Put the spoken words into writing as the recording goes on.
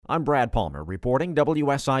I'm Brad Palmer reporting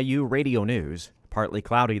WSIU Radio News. Partly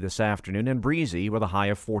cloudy this afternoon and breezy with a high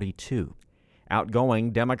of 42.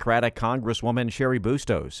 Outgoing Democratic Congresswoman Sherry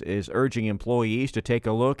Bustos is urging employees to take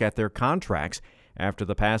a look at their contracts after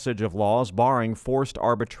the passage of laws barring forced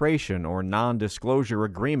arbitration or non-disclosure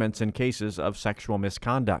agreements in cases of sexual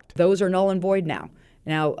misconduct. Those are null and void now.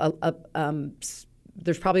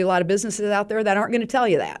 There's probably a lot of businesses out there that aren't going to tell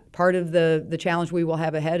you that. Part of the challenge we will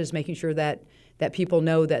have ahead is making sure that people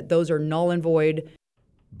know that those are null and void.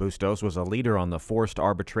 Bustos was a leader on the forced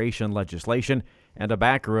arbitration legislation and a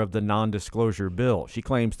backer of the non-disclosure bill. She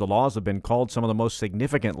claims the laws have been called some of the most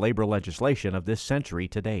significant labor legislation of this century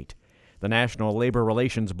to date. The National Labor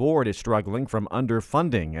Relations Board is struggling from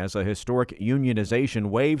underfunding as a historic unionization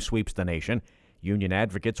wave sweeps the nation. Union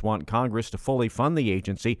advocates want Congress to fully fund the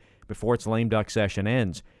agency before its lame duck session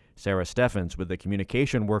ends. Sarah Steffens with the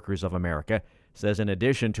Communication Workers of America says in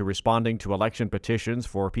addition to responding to election petitions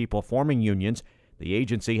for people forming unions, the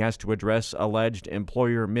agency has to address alleged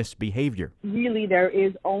employer misbehavior. Really, there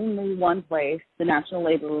is only one place, the National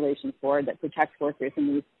Labor Relations Board, that protects workers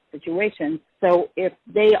in these situations. So if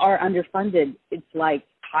they are underfunded, it's like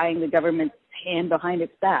tying the government's hand behind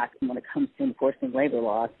its back when it comes to enforcing labor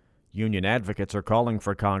laws. Union advocates are calling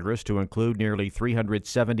for Congress to include nearly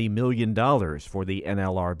 $370 million for the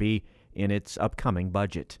NLRB in its upcoming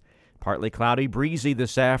budget. Partly cloudy, breezy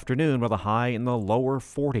this afternoon with a high in the lower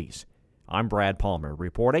 40s. I'm Brad Palmer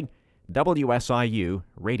reporting WSIU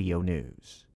Radio News.